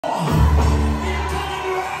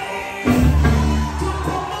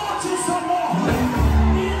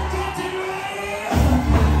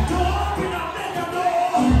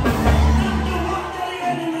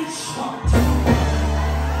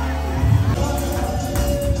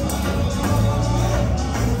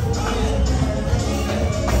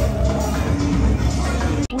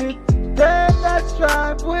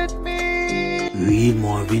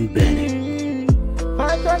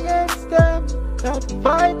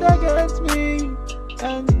against me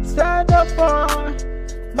and stand up for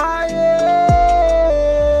my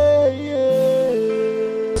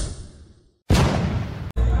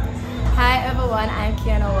Hi everyone, I'm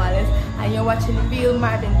Kiana Wallace and you're watching Real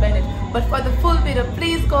Marvin Bennett. But for the full video,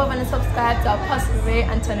 please go over and subscribe to our Apostle Ray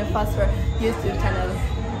and Tony Foster YouTube channel.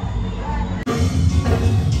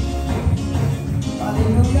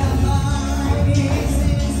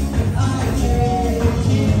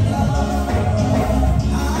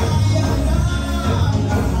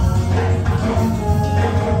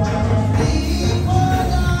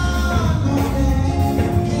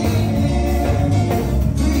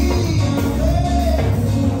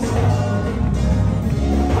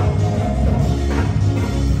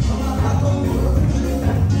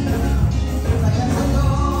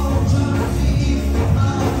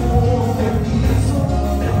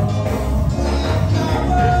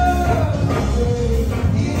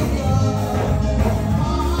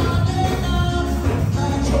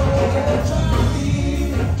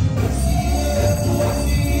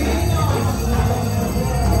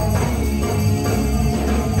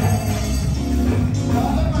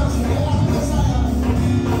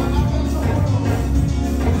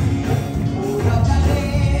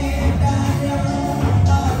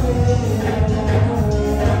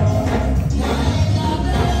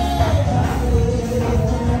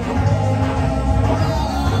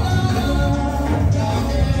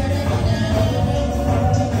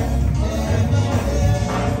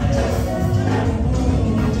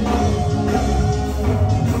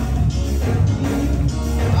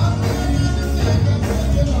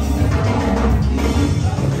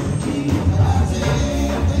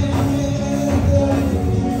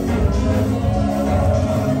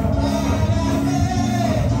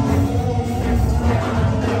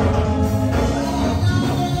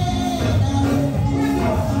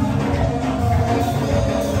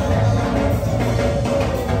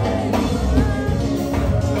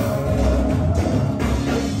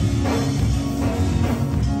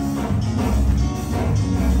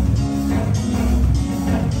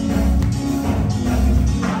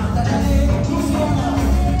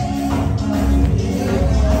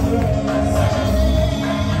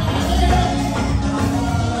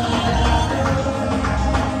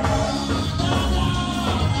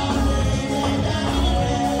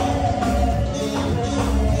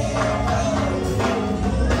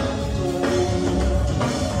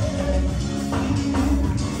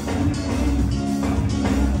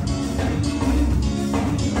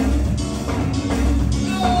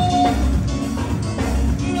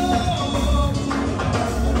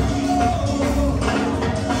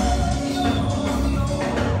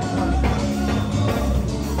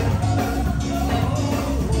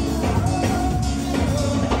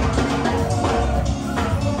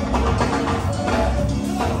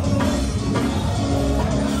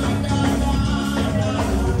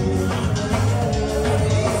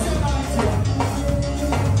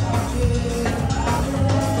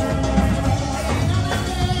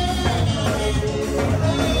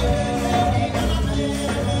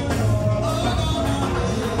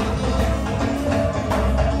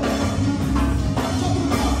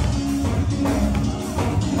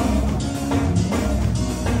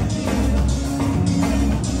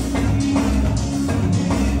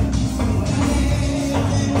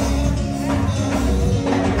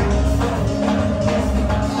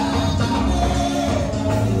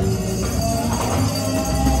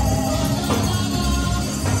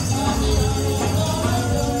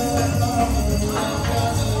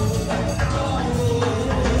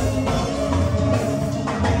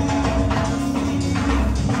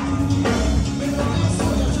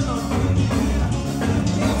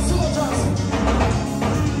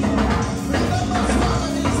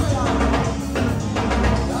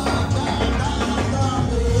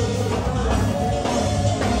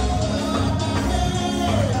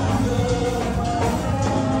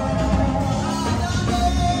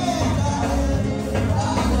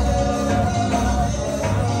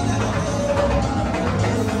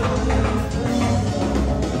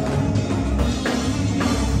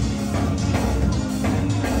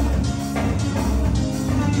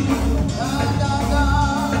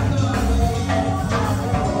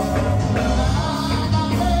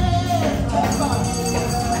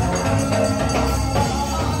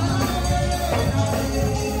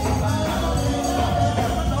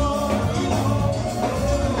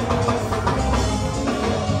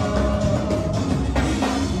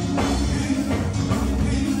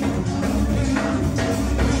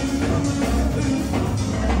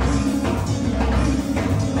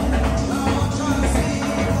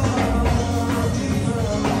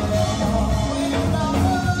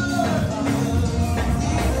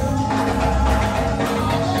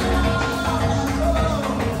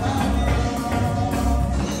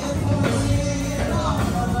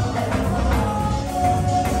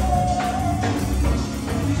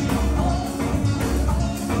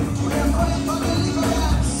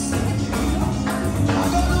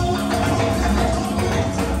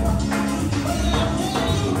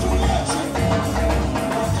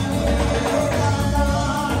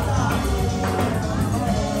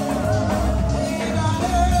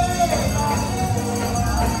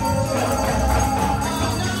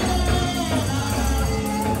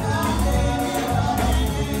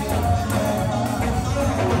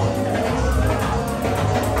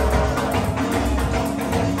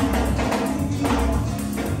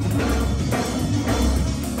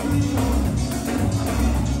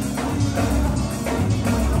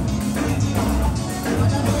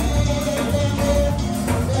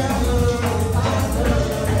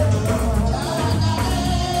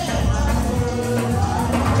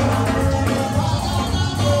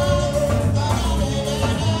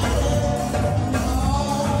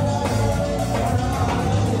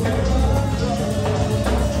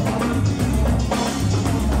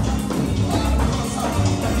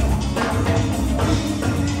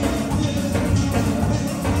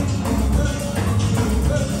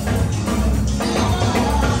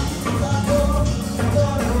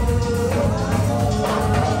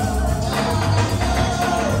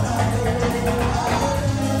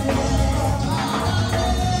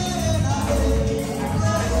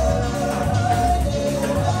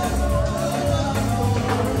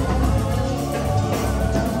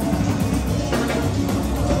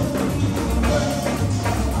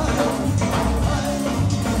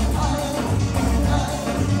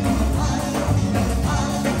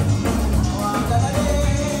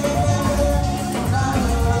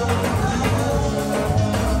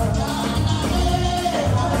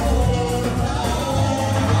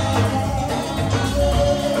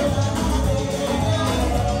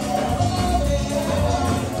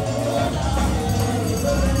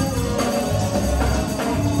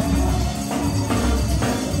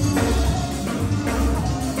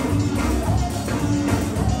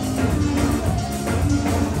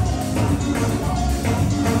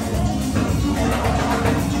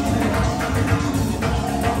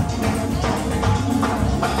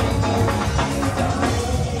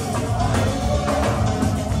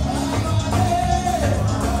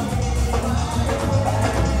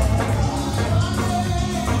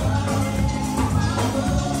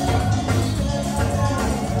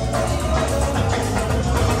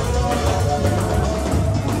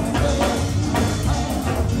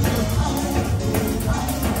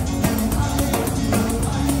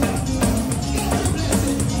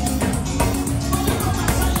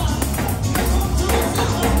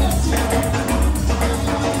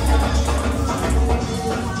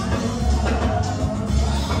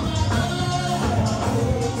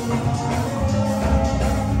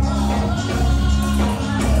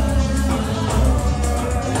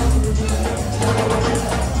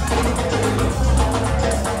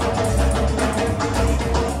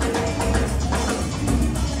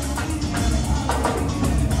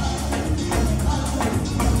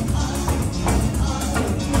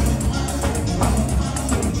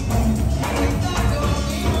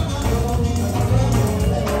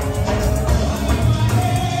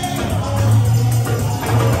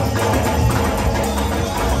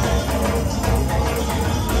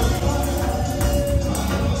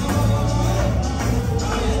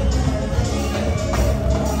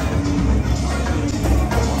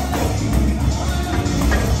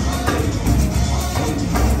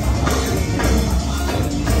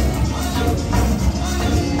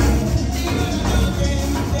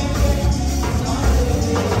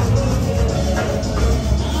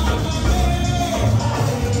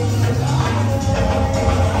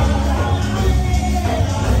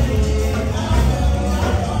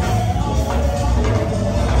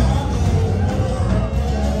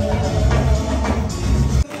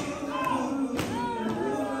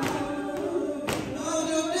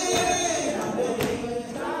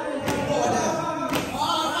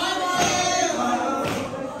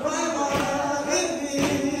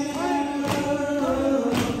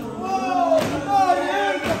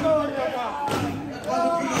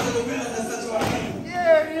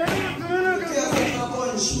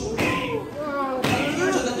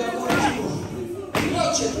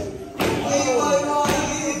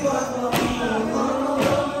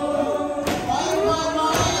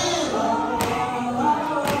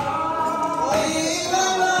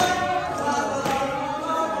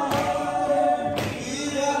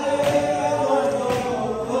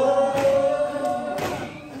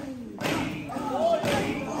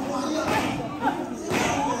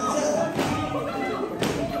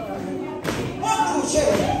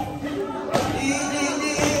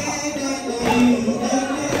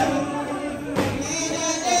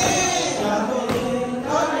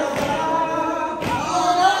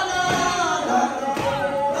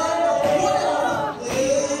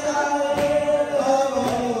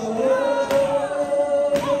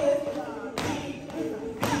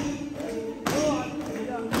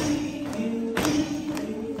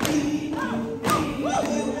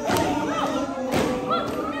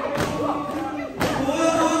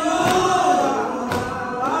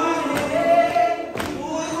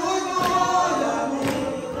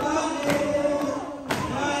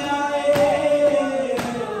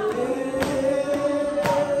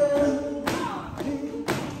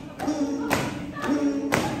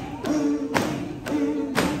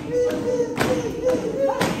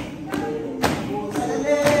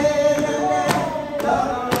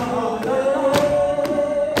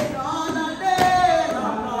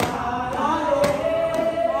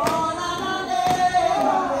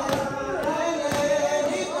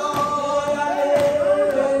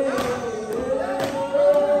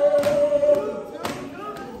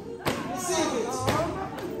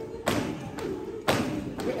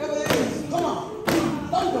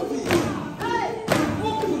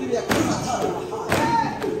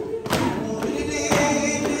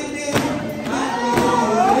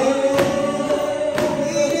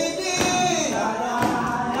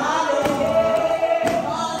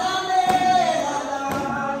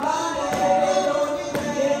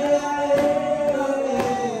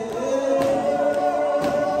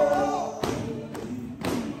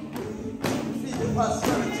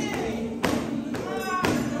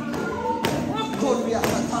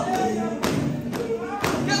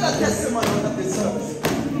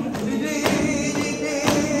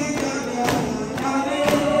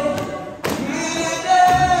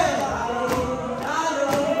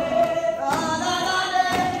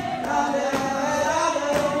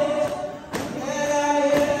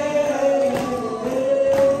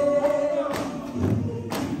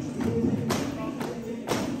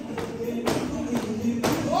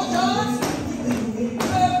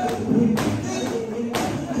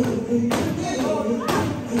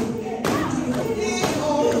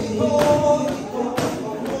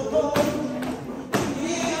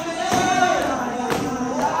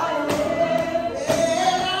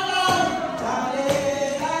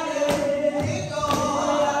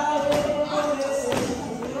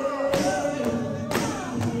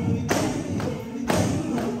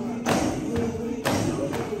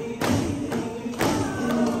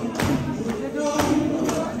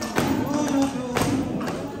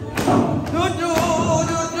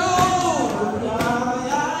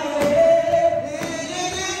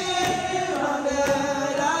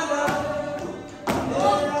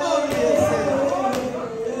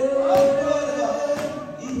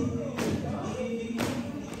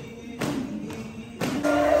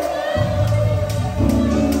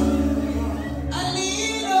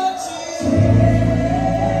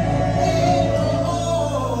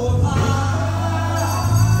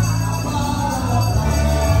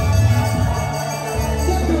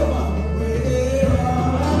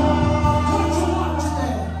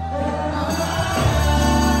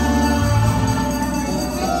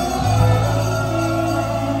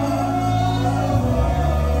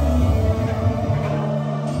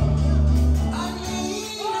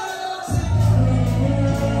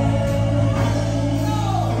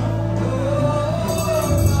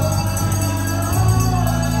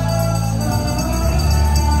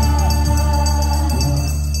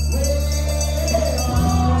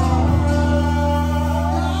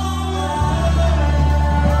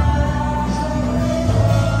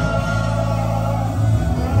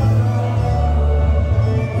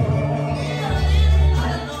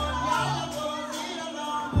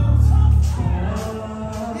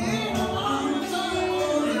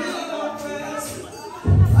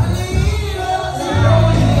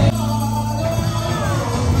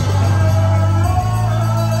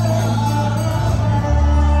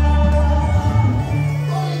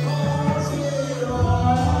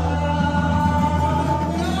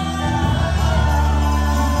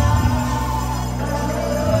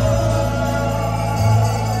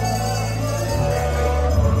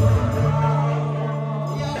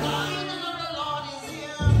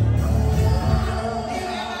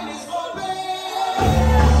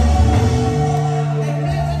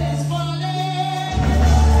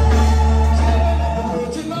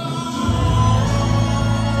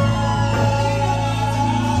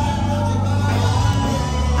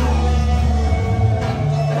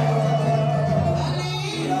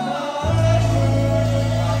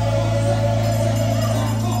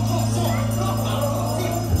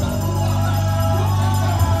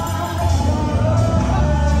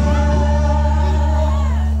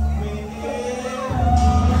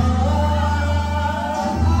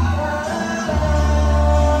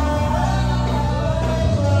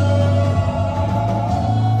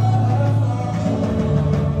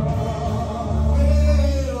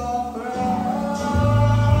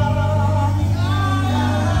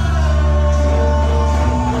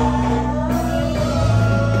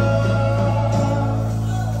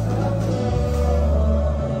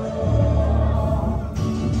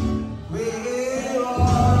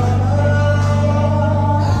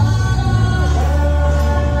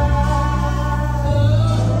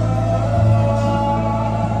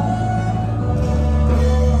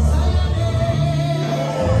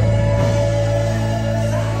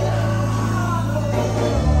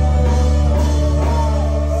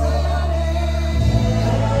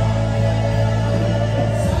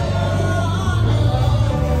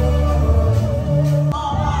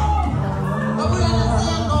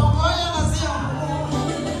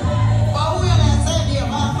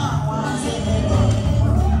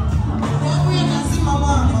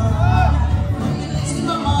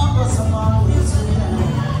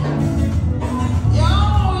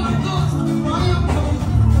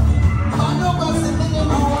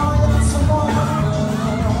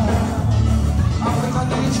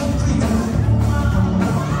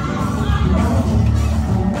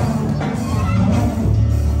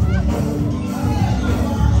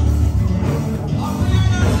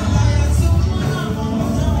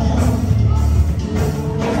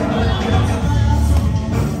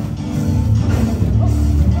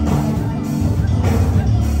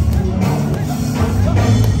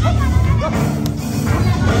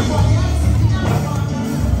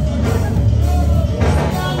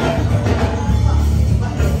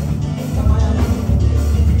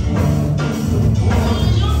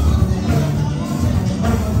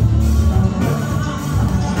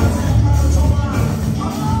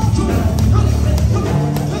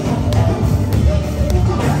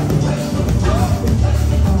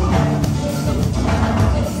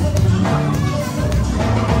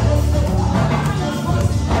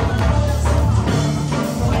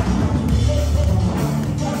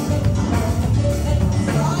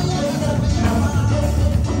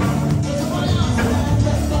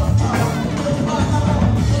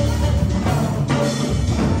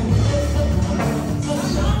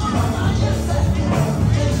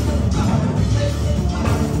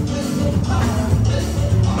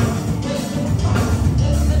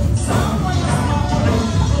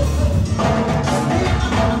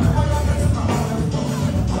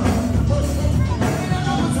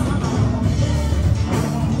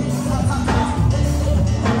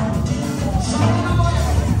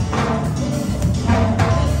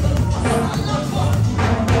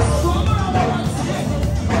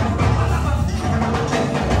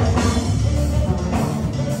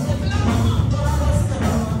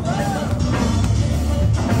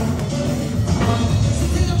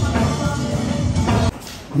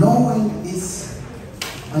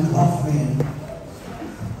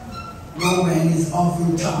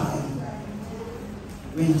 offering time.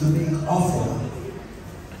 We need to make offering.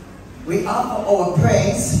 We offer our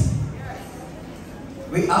praise.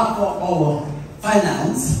 We offer our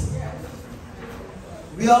finance.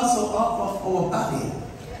 We also offer our body.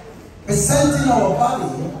 Presenting our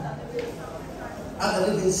body as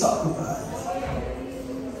a living sacrifice.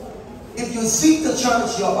 If you seek the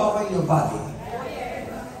church, you're offering your body.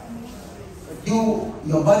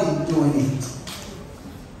 Your body is doing it.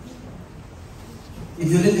 If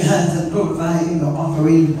you lift your hands and glorify Him, you're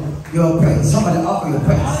offering your praise. Somebody offer your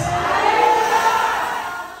praise.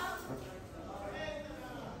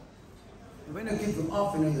 When you give your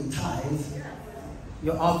offering or your tithe,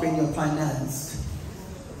 you're offering your finance.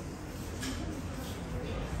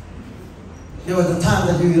 There was a time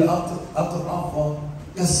that you will have to offer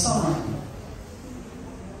your son.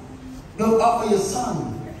 You offer your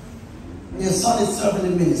son. And your son is serving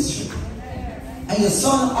in ministry. And your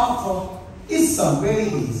son offer his son where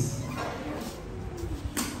he is.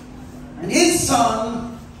 And his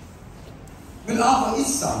son will offer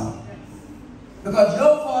his son. Because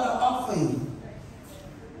your father offered him.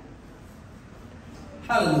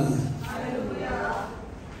 Hallelujah. Hallelujah.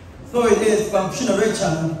 So it is from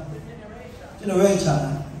generation to generation.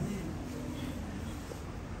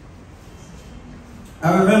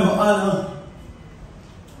 I remember Anna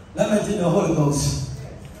lamenting the Holy Ghost.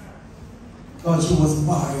 God, she was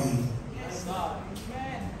worrying.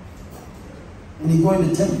 And he go in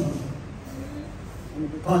the temple and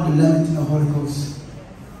he began to lament in the Holy Ghost.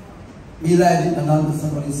 Eli didn't understand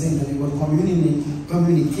somebody saying that he was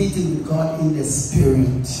communicating with God in the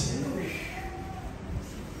spirit.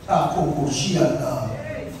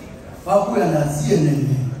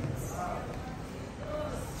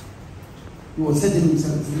 He was setting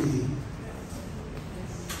himself free.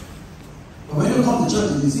 But when you come to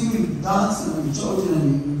church and you see him dancing and shouting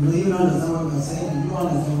and you don't understand what we're saying and you don't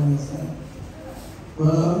understand what we're saying,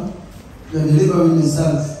 well, you're delivering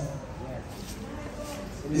yourself.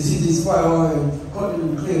 You see this fire oil, calling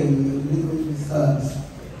and clearing, you're delivering yourself.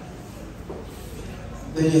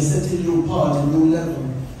 Then you're setting you apart, a new level.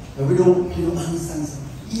 But we don't understand.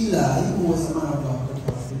 Eli, he was a man of God, the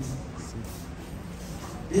prophet.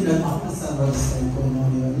 He didn't understand what is going on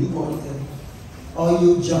here. You call it, are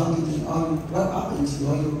you junkie? What happened to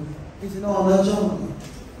you? He said, no, I'm not junkie.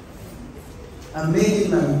 I'm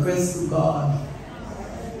making my request to God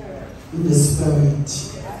in the spirit.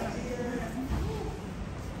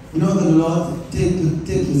 You know the Lord take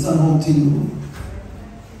your son home to you.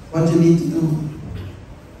 What you need to do?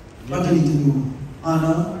 What you need to do?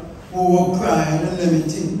 Anna, who were crying and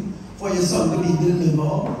lamenting for your son to be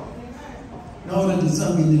delivered. Now that the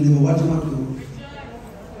son be delivered, what do you want to do?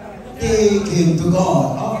 Take him to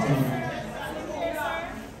God after him.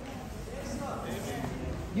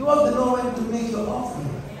 You have to know when to make your offering.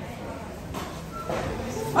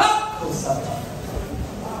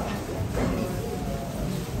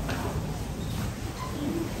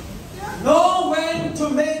 Know when to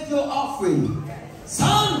make your offering.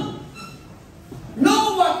 Son,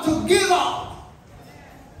 know what to give up.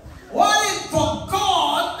 What is for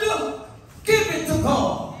God, give it to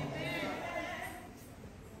God.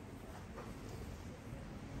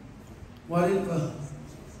 What if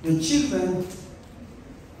your children,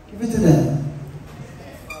 give it to them.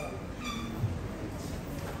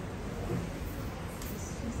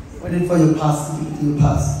 What if for your pastor, give it to your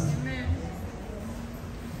pastor.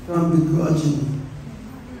 Don't begrudging,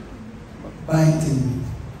 biting.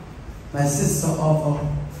 My sister offered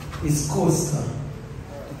his coaster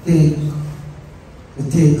to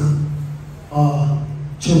take our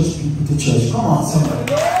church people to church. Come on,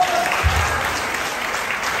 somebody.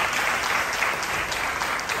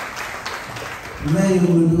 Many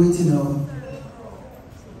will do it, you know.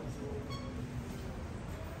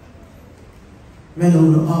 Many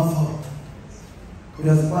will offer with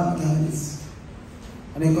us families.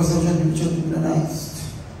 And then because of church people are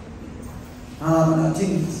nice. And I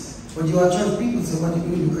think, but you are church people, so what do you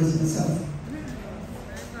do? You praise yourself.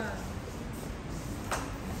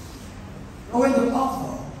 Know when to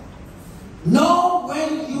offer. Know when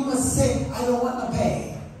you must say, I don't want to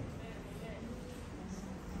pay.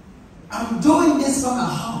 I'm doing this from my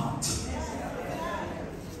heart.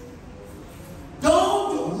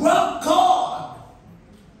 Don't rob God.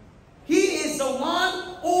 He is the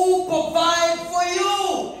one who provides for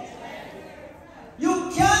you.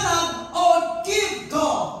 You cannot outgive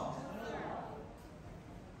God.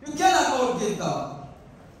 You cannot outgive God.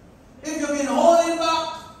 If you've been holding back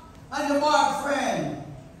and your boyfriend,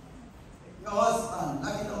 your husband,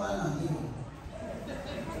 like you know what I'm doing.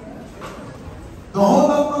 Don't hold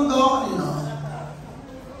back from God, you know.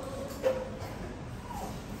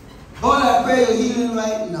 pray your healing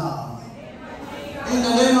right now. In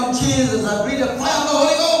the name of Jesus, I breathe the fire of the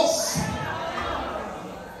Holy Ghost.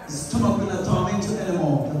 His stomach will not torment you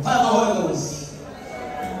anymore. The fire of the Holy Ghost.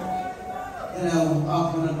 And I will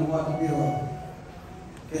ask you to water beer.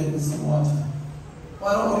 Get me some water.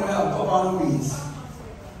 Why don't we have a couple of weeds?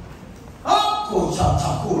 Oh,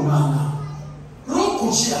 cool, man.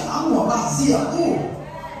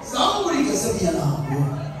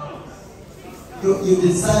 You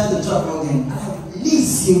decide to trouble again. I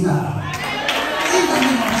release you now. In the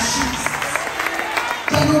name of Jesus.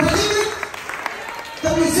 Can you believe it?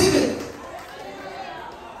 Can you receive it?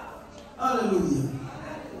 Hallelujah.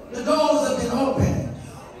 The doors have been opened.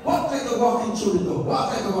 Walk like you're walking through the door.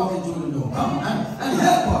 Walk like you're walking through the door. Come on and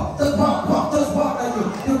help her. Just walk like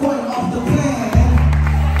you're going off the plane.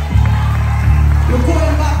 You're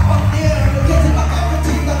going back up there. You're getting back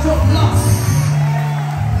everything that you've lost.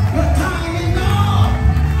 Your time is now.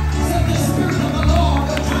 Said the Spirit of the Lord.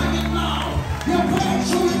 Your time is now. You're going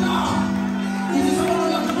through it now. This is all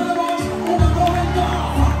you have to put about on the going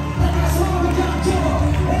down. And that's all we can do.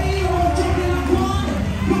 Hey, you're jumping up one.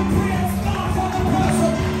 Your prayers come for the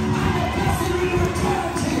person. And the blessing will return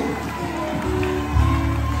to you.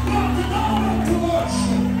 You have to know when to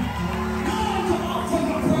worship. Know when to offer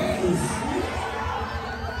your praise.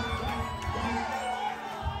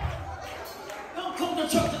 Don't come to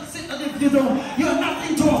church and sit as if you don't. You're not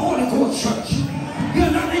into a Holy Ghost church.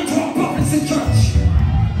 You're not into a prophecy church.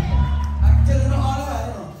 I'm telling you all about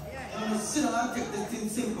it. I'm going to sit down and take this thing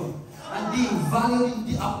simple. And being valuing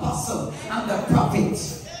the apostle and the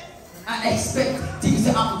prophet. And expect things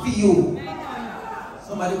to happen for you.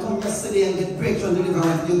 Somebody come yesterday and get breakthrough and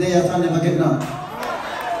deliverance. You there and never get none.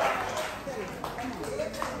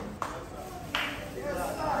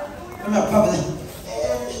 I'm not prophet.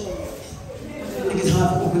 It's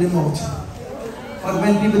hard to open the mouth. But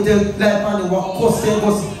when people tell life on the walk, cost them,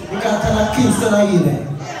 you can't tell a Kingston or healing.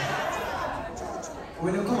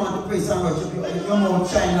 When you come out to praise and worship, your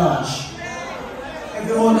mouth shine large. If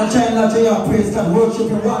you want to shine large, you praise and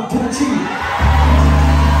worship in 1, 2, 3.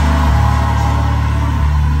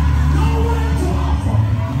 Know when to offer.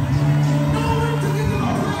 Know when to give him a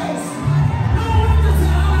praise. Know when to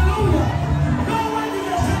say hallelujah. Know when to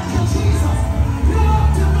get thank you, Jesus. You have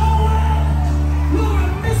to know when. You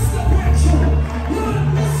will miss the breakthrough. You will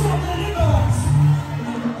miss your deliverance.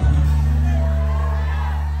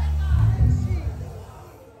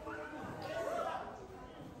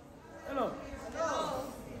 Hello.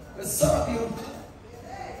 But some of you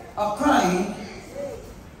are crying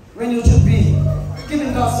when you should be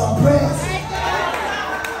giving God some praise.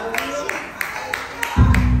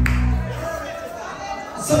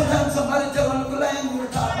 Sometimes somebody tell one look like you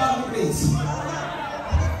talk about the place.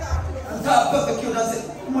 And talk perfect you and say,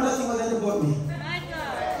 mother thing was anything about me.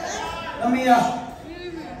 I mean, I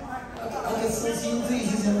get so seeing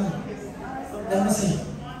things, you know. Then I say,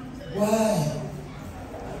 why?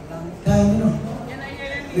 Time, you know.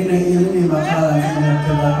 When I hear me in my car and I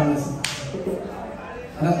tell that person.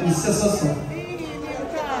 And that is so.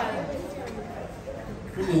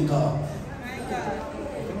 Who didn't call?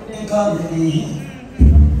 Didn't call me.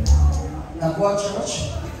 Like what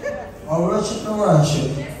church? Or worship no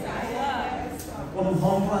worship? Come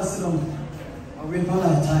home and sit down. I wait for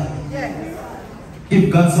my time. Give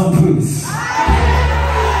God some praise. You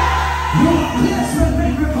are blessed when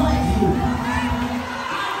men revive you.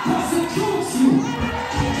 Persecute you.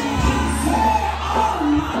 Say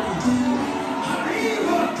Almighty. And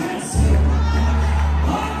evil against him.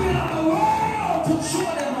 I've been on the world to show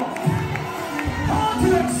them up. How to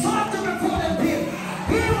exalt them before them be.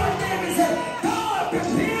 He was there and said, thou art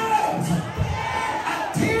prepared a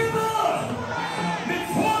table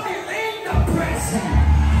before me in the presence.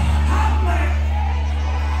 Have my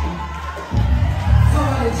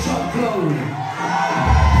somebody shout glory.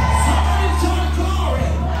 Somebody shout glory.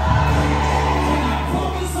 Can I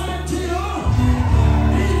prophesy to you?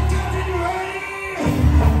 He's getting ready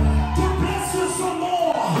to bless you some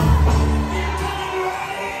more. He's getting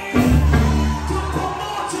ready to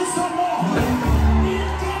promote you some more.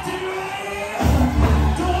 He's getting ready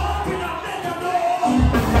to open a better door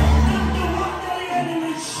than the one that the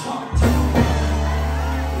enemy shut.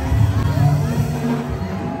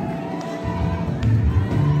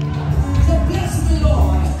 So bless me,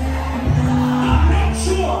 Lord. And make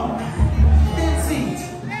sure they see it.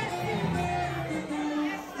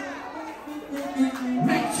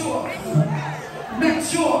 Make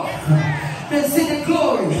sure they see the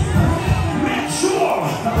glory. Make sure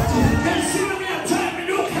they see when you're driving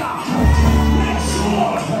your car. Make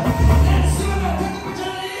sure they see when you're taking a picture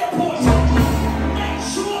at the airport. Make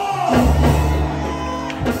sure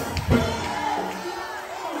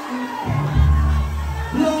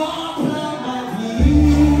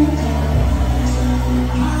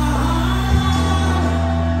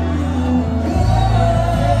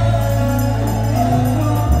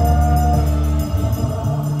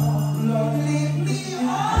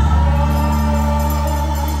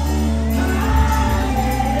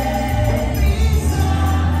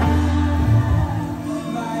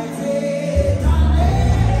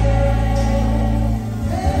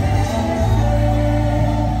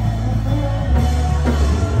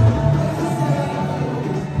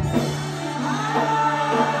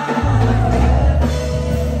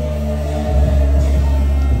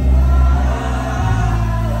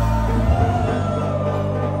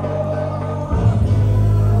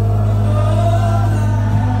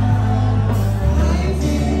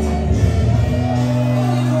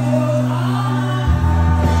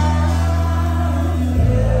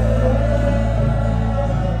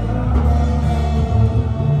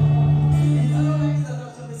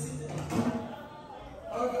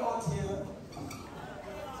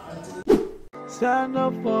stand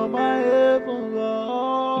up for my heaven,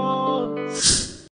 Lord.